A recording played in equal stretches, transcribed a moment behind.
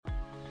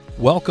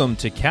Welcome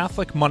to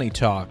Catholic Money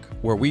Talk,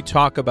 where we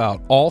talk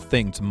about all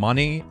things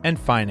money and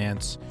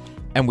finance,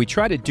 and we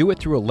try to do it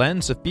through a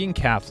lens of being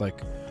Catholic,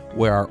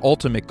 where our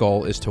ultimate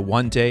goal is to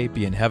one day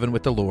be in heaven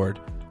with the Lord.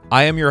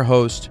 I am your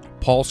host,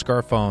 Paul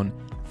Scarfone.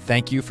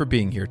 Thank you for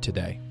being here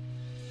today.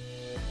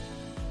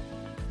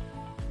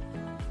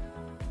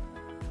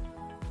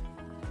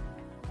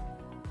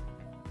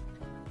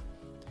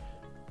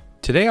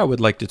 Today I would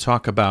like to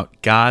talk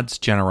about God's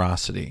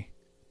generosity.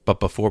 But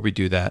before we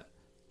do that,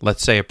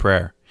 let's say a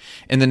prayer.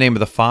 In the name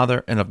of the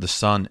Father, and of the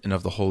Son, and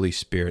of the Holy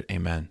Spirit,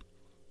 amen.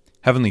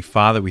 Heavenly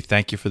Father, we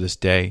thank you for this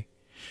day.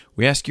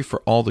 We ask you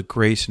for all the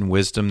grace and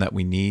wisdom that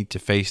we need to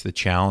face the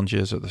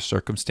challenges or the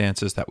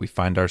circumstances that we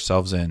find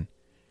ourselves in.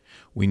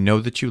 We know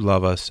that you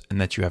love us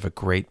and that you have a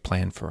great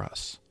plan for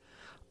us.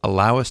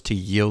 Allow us to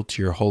yield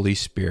to your Holy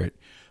Spirit.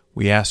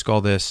 We ask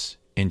all this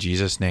in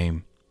Jesus'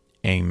 name,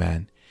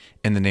 amen.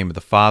 In the name of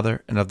the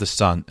Father, and of the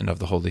Son, and of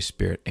the Holy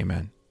Spirit,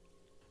 amen.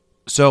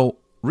 So,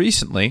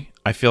 recently,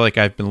 I feel like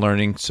I've been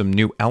learning some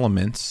new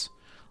elements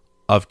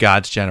of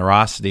God's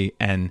generosity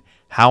and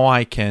how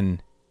I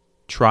can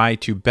try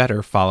to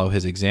better follow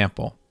his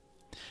example.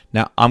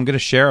 Now, I'm going to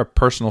share a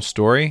personal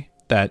story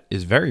that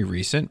is very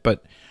recent,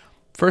 but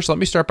first, let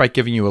me start by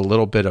giving you a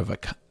little bit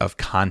of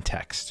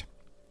context.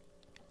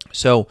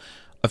 So,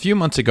 a few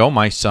months ago,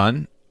 my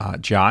son,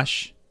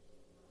 Josh,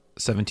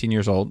 17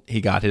 years old, he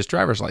got his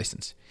driver's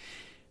license.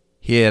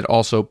 He had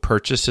also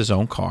purchased his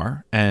own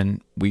car,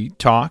 and we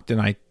talked,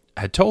 and I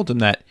had told him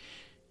that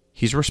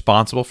he's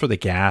responsible for the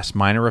gas,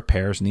 minor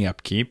repairs, and the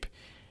upkeep.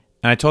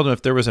 And I told him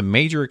if there was a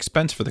major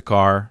expense for the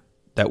car,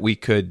 that we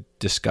could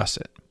discuss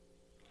it.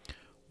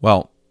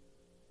 Well,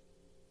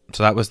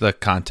 so that was the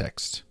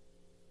context.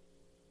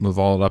 Move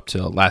all up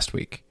to last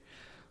week.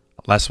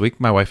 Last week,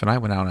 my wife and I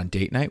went out on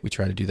date night. We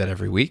try to do that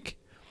every week.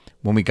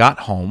 When we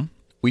got home,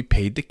 we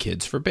paid the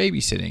kids for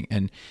babysitting.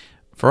 And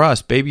for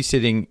us,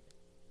 babysitting,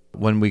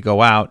 when we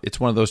go out, it's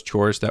one of those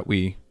chores that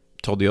we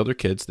told the older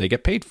kids they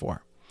get paid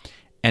for.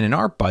 And in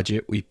our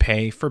budget, we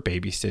pay for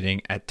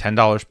babysitting at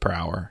 $10 per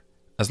hour,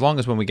 as long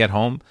as when we get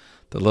home,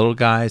 the little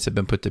guys have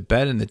been put to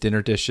bed and the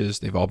dinner dishes,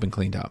 they've all been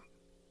cleaned up.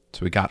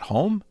 So we got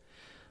home.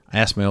 I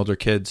asked my older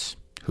kids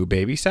who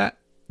babysat.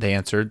 They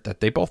answered that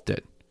they both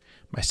did,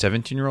 my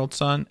 17-year-old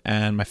son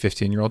and my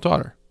 15-year-old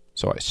daughter.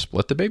 So I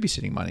split the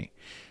babysitting money.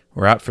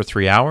 We're out for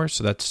 3 hours,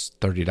 so that's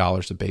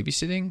 $30 of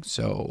babysitting,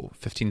 so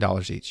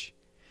 $15 each.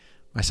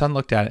 My son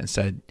looked at it and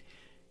said,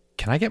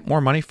 "Can I get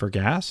more money for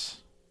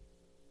gas?"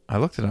 I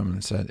looked at him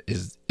and said,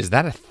 is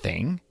that a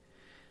thing?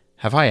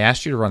 Have I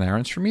asked you to run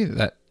errands for me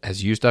that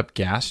has used up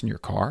gas in your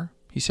car?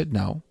 He said,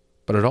 no,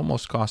 but it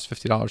almost costs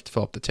 $50 to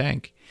fill up the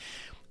tank.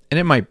 And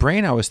in my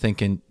brain, I was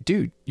thinking,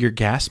 dude, your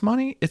gas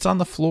money, it's on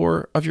the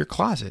floor of your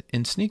closet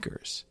in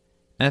sneakers.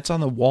 And it's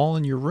on the wall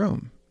in your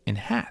room in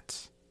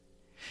hats.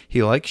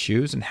 He likes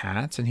shoes and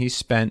hats, and he's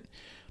spent,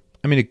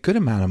 a good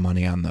amount of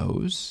money on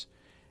those.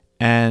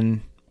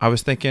 And I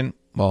was thinking,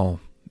 well,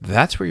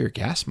 that's where your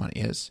gas money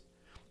is.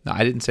 Now,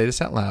 I didn't say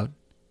this out loud,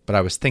 but I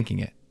was thinking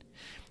it.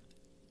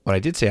 What I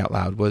did say out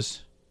loud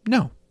was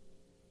no.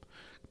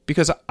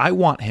 Because I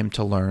want him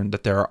to learn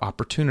that there are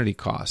opportunity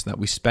costs, that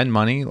we spend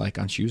money like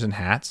on shoes and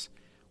hats.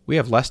 We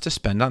have less to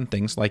spend on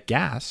things like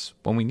gas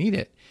when we need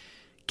it.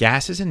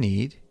 Gas is a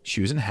need.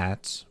 Shoes and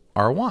hats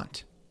are a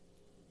want.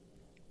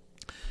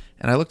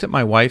 And I looked at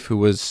my wife, who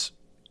was,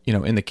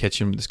 in the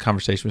kitchen. This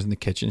conversation was in the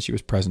kitchen. She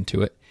was present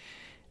to it.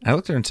 And I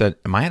looked at her and said,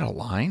 am I out of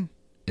line?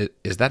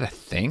 Is that a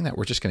thing that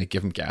we're just going to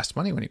give him gas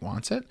money when he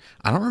wants it?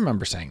 I don't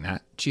remember saying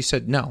that. She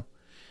said, no.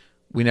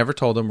 We never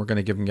told him we're going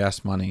to give him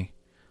gas money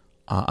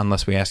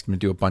unless we asked him to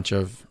do a bunch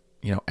of,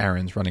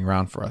 errands running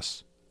around for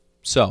us.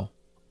 So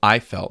I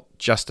felt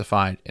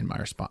justified in my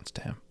response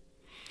to him.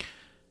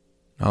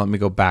 Now let me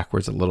go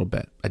backwards a little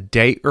bit. A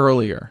day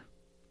earlier,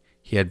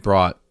 he had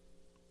brought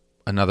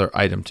another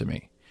item to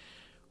me.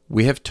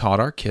 We have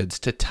taught our kids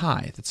to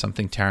tithe. It's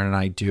something Taryn and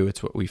I do.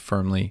 It's what we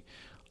firmly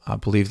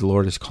believe the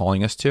Lord is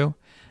calling us to.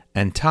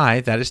 And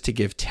tithe, that is to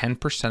give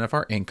 10% of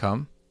our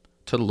income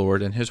to the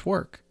Lord and his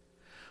work.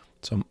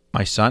 So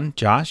my son,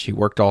 Josh, he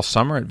worked all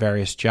summer at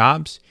various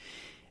jobs.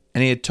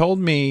 And he had told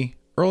me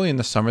early in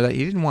the summer that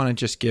he didn't want to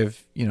just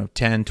give, $10,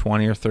 $20,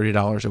 or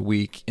 $30 a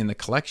week in the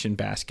collection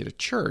basket at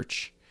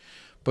church,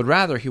 but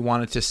rather he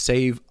wanted to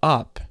save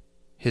up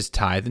his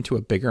tithe into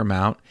a bigger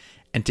amount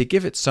and to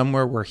give it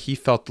somewhere where he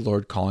felt the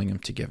Lord calling him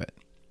to give it.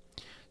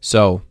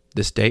 So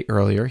this day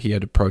earlier, he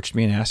had approached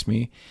me and asked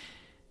me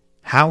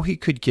how he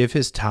could give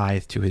his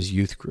tithe to his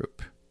youth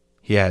group.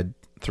 He had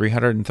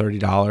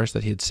 $330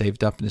 that he had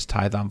saved up in his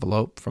tithe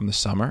envelope from the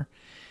summer.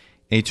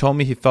 And he told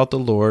me he felt the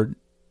Lord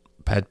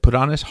had put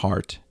on his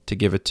heart to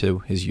give it to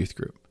his youth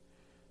group.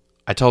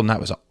 I told him that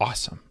was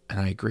awesome, and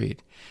I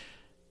agreed.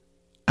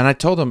 And I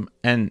told him,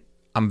 and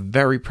I'm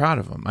very proud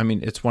of him.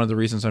 It's one of the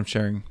reasons I'm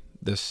sharing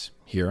this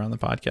here on the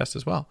podcast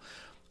as well.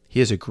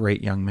 He is a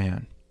great young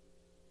man.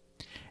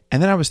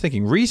 And then I was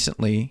thinking,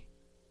 recently,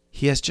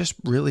 he has just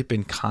really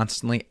been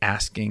constantly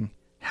asking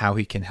how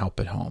he can help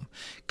at home,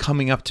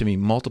 coming up to me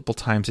multiple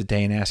times a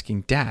day and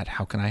asking, Dad,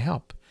 how can I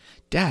help?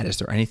 Dad, is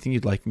there anything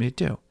you'd like me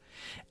to do?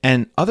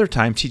 And other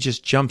times he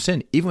just jumps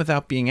in, even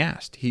without being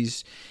asked.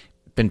 He's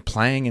been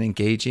playing and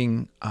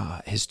engaging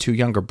his two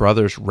younger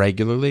brothers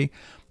regularly,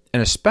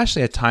 and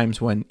especially at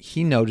times when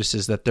he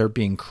notices that they're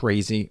being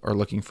crazy or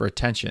looking for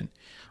attention.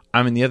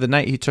 I mean, the other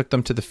night he took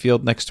them to the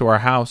field next to our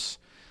house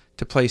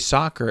to play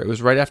soccer. It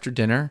was right after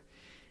dinner.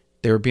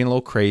 They were being a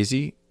little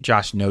crazy.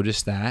 Josh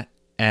noticed that,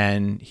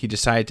 and he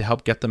decided to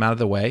help get them out of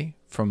the way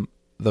from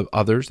the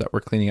others that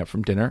were cleaning up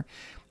from dinner.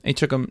 And he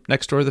took them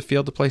next door to the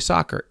field to play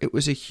soccer. It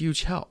was a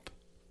huge help.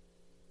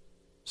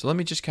 So let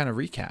me just kind of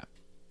recap.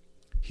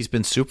 He's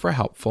been super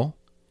helpful.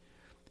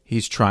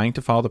 He's trying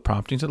to follow the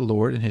promptings of the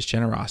Lord in his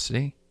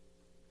generosity.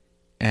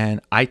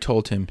 And I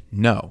told him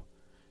no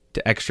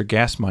to extra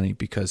gas money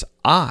because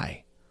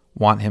I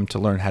want him to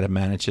learn how to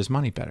manage his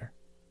money better.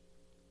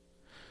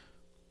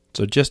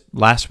 So just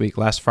last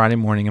Friday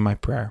morning in my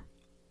prayer,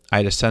 I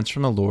had a sense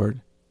from the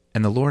Lord,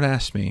 and the Lord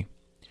asked me,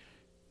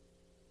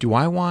 do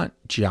I want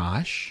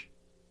Josh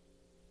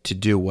to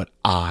do what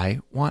I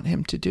want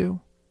him to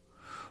do?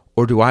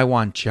 Or do I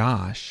want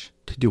Josh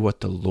to do what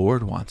the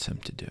Lord wants him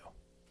to do?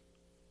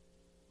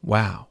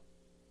 Wow.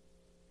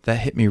 That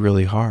hit me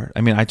really hard.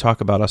 I mean, I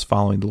talk about us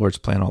following the Lord's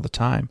plan all the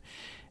time.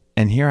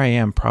 And here I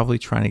am probably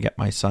trying to get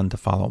my son to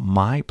follow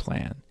my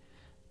plan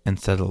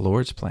instead of the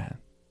Lord's plan.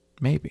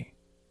 Maybe.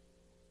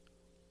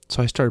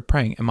 So I started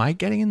praying, am I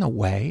getting in the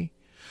way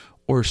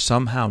or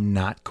somehow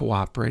not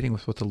cooperating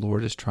with what the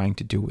Lord is trying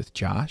to do with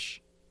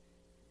Josh?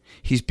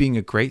 He's being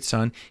a great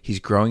son. He's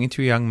growing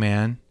into a young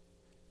man,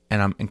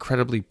 and I'm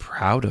incredibly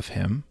proud of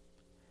him.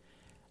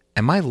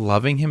 Am I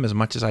loving him as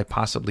much as I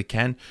possibly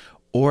can,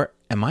 or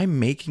am I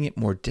making it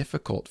more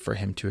difficult for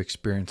him to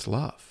experience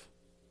love?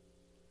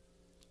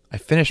 I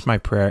finished my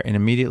prayer and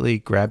immediately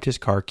grabbed his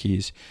car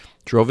keys,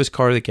 drove his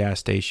car to the gas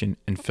station,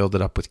 and filled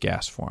it up with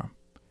gas for him.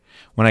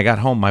 When I got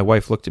home, my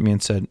wife looked at me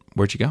and said,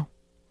 "Where'd you go?"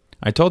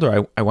 I told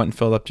her I went and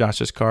filled up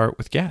Josh's car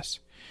with gas.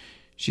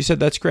 She said,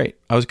 "That's great.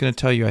 I was going to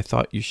tell you I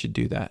thought you should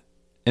do that."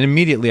 And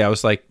immediately I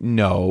was like,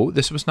 no,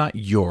 this was not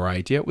your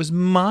idea. It was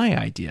my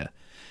idea.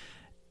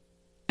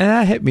 And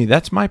that hit me.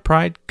 That's my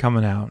pride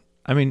coming out.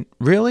 I mean,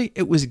 really?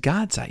 It was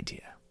God's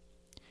idea.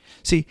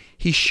 See,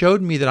 he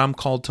showed me that I'm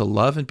called to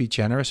love and be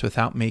generous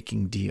without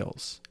making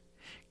deals.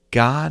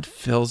 God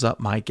fills up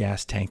my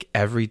gas tank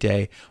every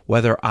day,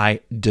 whether I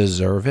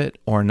deserve it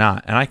or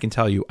not. And I can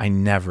tell you, I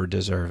never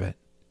deserve it.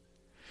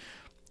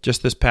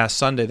 Just this past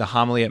Sunday, the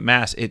homily at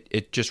Mass,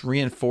 it just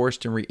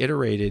reinforced and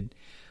reiterated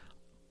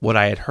what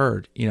I had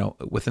heard,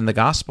 within the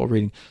gospel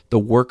reading. The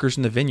workers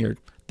in the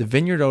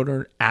vineyard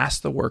owner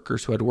asked the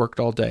workers who had worked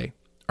all day,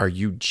 "Are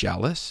you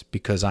jealous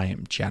because I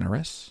am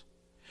generous?"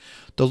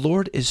 The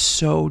Lord is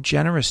so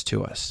generous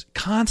to us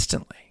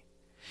constantly.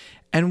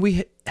 And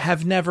we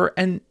have never,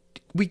 and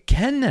we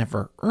can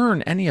never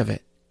earn any of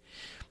it.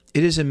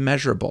 It is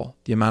immeasurable,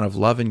 the amount of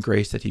love and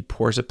grace that he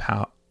pours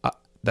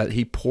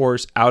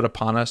out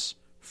upon us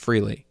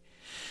freely.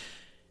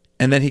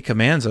 And then he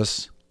commands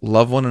us,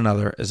 "Love one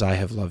another as I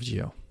have loved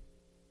you."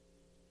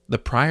 The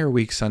prior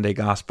week's Sunday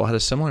gospel had a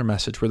similar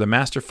message where the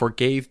master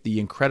forgave the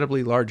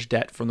incredibly large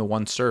debt from the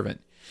one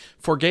servant,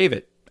 forgave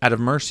it out of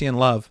mercy and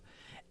love,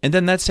 and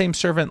then that same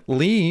servant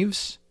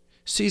leaves,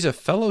 sees a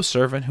fellow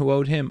servant who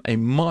owed him a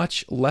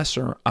much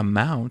lesser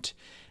amount,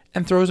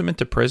 and throws him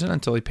into prison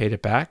until he paid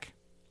it back.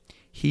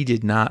 He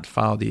did not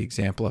follow the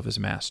example of his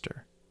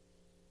master.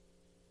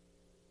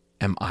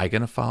 Am I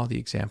going to follow the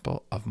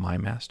example of my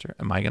master?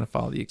 Am I going to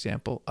follow the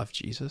example of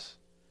Jesus?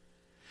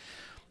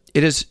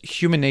 It is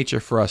human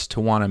nature for us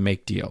to want to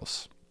make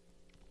deals.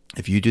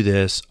 If you do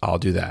this, I'll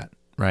do that,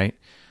 right?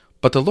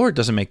 But the Lord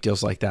doesn't make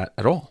deals like that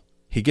at all.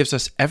 He gives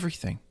us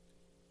everything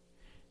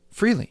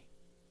freely.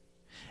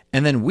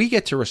 And then we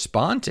get to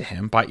respond to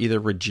him by either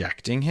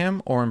rejecting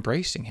him or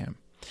embracing him.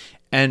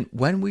 And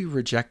when we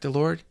reject the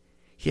Lord,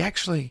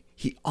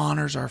 he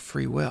honors our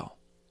free will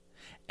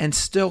and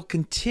still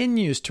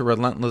continues to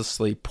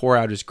relentlessly pour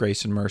out his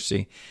grace and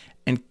mercy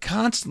and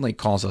constantly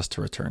calls us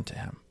to return to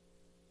him.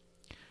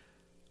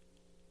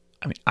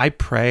 I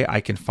pray I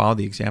can follow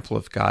the example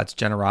of God's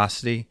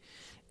generosity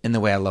in the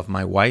way I love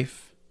my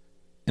wife,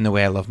 in the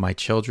way I love my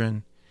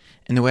children,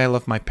 in the way I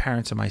love my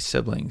parents and my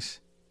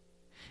siblings,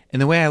 in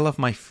the way I love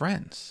my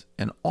friends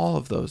and all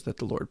of those that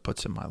the Lord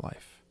puts in my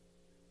life.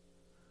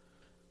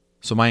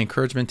 So my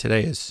encouragement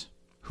today is,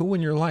 who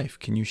in your life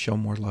can you show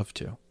more love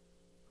to?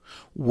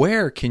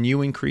 Where can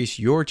you increase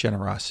your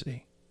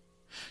generosity?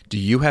 Do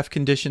you have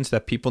conditions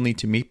that people need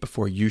to meet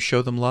before you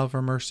show them love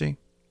or mercy?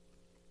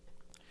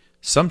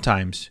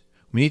 Sometimes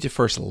we need to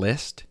first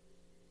list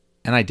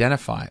and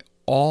identify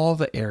all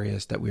the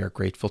areas that we are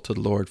grateful to the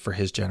Lord for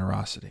his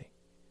generosity.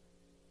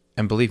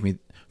 And believe me,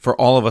 for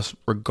all of us,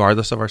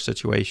 regardless of our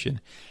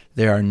situation,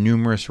 there are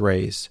numerous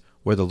ways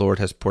where the Lord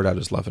has poured out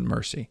his love and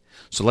mercy.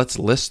 So let's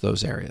list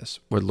those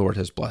areas where the Lord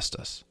has blessed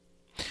us.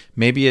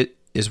 Maybe it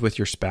is with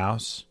your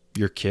spouse,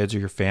 your kids, or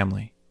your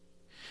family.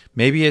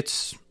 Maybe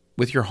it's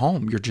with your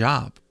home, your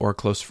job, or a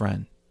close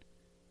friend.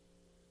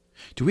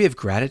 Do we have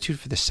gratitude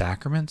for the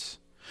sacraments?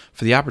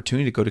 For the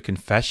opportunity to go to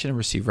confession and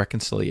receive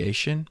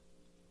reconciliation?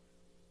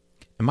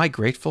 Am I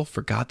grateful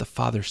for God the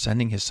Father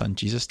sending his son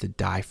Jesus to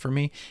die for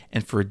me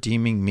and for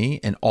redeeming me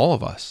and all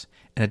of us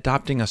and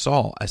adopting us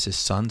all as his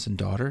sons and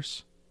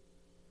daughters?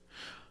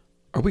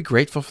 Are we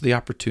grateful for the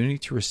opportunity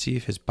to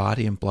receive his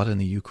body and blood in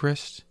the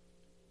Eucharist?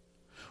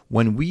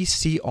 When we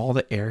see all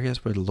the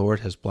areas where the Lord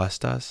has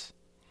blessed us,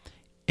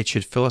 it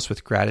should fill us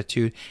with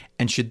gratitude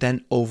and should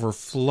then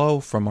overflow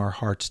from our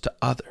hearts to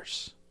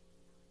others.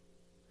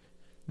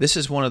 This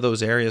is one of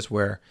those areas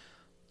where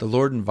the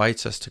Lord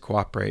invites us to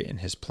cooperate in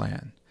his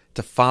plan,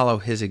 to follow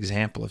his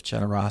example of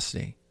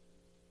generosity.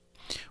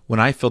 When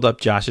I filled up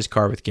Josh's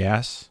car with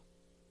gas,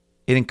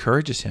 it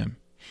encourages him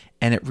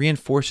and it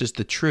reinforces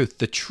the truth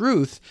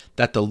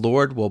that the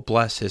Lord will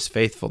bless his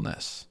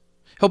faithfulness.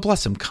 He'll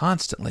bless him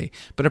constantly,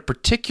 but in a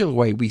particular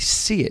way we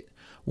see it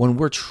when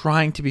we're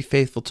trying to be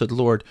faithful to the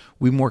Lord.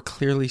 We more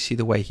clearly see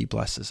the way he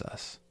blesses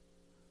us.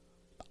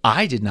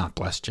 I did not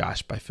bless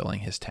Josh by filling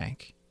his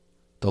tank.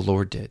 The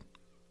Lord did.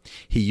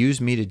 He used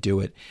me to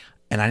do it,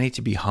 and I need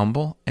to be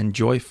humble and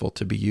joyful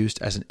to be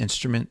used as an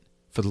instrument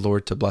for the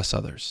Lord to bless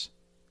others.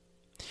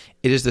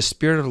 It is the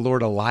Spirit of the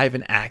Lord alive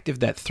and active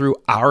that through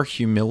our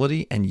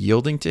humility and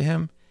yielding to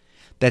him,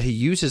 that he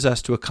uses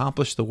us to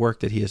accomplish the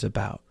work that he is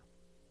about.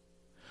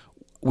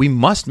 We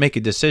must make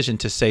a decision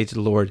to say to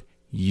the Lord,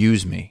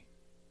 use me.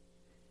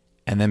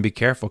 And then be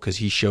careful because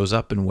he shows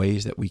up in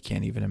ways that we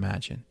can't even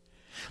imagine.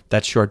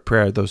 That short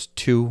prayer, those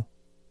 2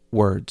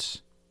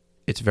 words,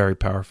 it's very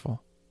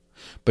powerful.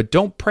 But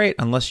don't pray it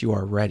unless you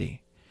are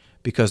ready,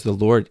 because the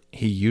Lord,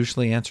 he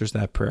usually answers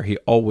that prayer. He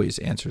always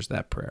answers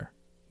that prayer.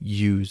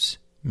 Use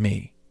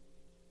me.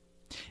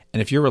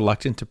 And if you're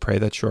reluctant to pray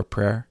that short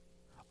prayer,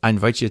 I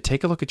invite you to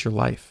take a look at your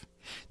life.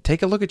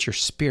 Take a look at your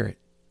spirit.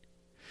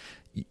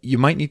 You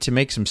might need to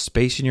make some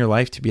space in your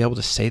life to be able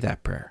to say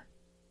that prayer.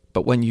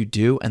 But when you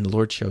do and the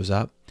Lord shows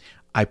up,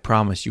 I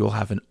promise you will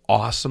have an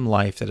awesome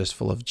life that is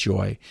full of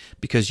joy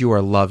because you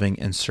are loving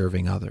and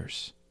serving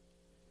others.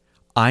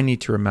 I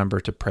need to remember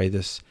to pray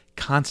this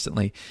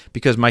constantly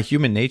because my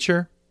human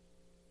nature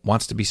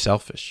wants to be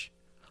selfish.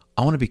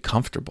 I want to be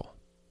comfortable.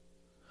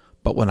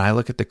 But when I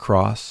look at the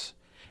cross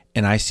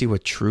and I see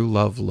what true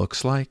love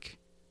looks like,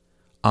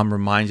 I'm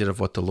reminded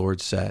of what the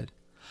Lord said.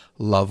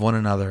 Love one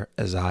another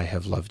as I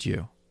have loved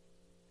you.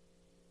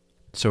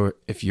 So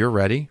if you're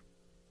ready,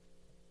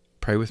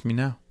 pray with me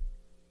now.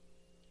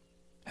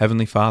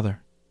 Heavenly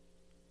Father,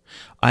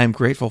 I am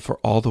grateful for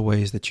all the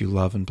ways that you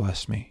love and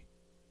bless me.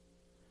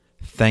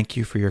 Thank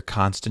you for your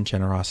constant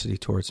generosity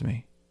towards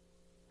me.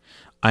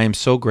 I am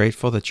so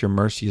grateful that your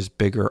mercy is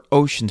bigger,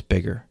 oceans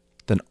bigger,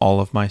 than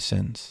all of my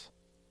sins.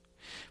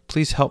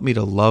 Please help me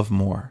to love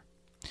more.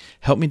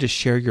 Help me to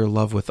share your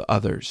love with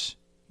others.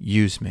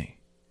 Use me.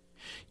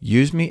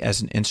 Use me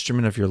as an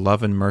instrument of your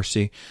love and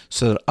mercy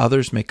so that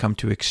others may come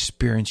to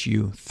experience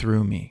you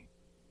through me.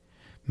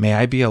 May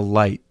I be a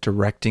light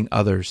directing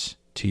others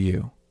to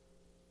you.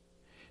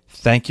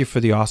 Thank you for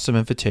the awesome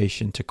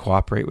invitation to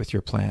cooperate with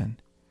your plan.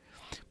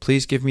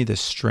 Please give me the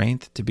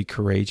strength to be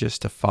courageous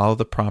to follow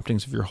the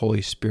promptings of your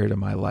Holy Spirit in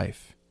my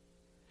life.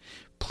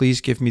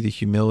 Please give me the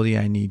humility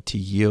I need to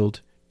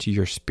yield to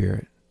your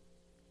Spirit.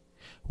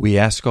 We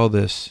ask all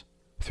this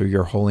through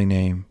your holy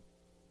name.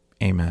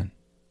 Amen.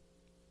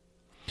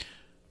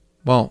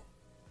 Well,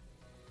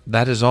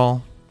 that is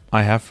all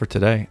I have for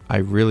today. I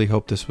really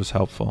hope this was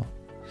helpful.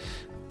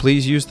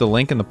 Please use the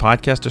link in the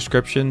podcast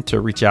description to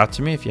reach out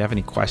to me if you have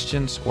any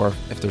questions or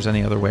if there's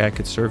any other way I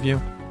could serve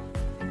you.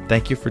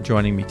 Thank you for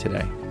joining me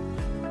today.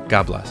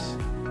 God bless.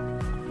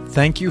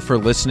 Thank you for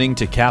listening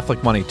to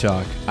Catholic Money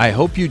Talk. I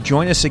hope you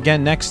join us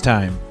again next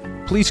time.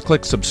 Please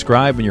click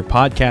subscribe in your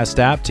podcast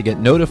app to get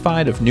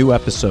notified of new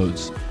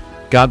episodes.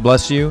 God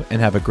bless you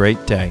and have a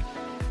great day.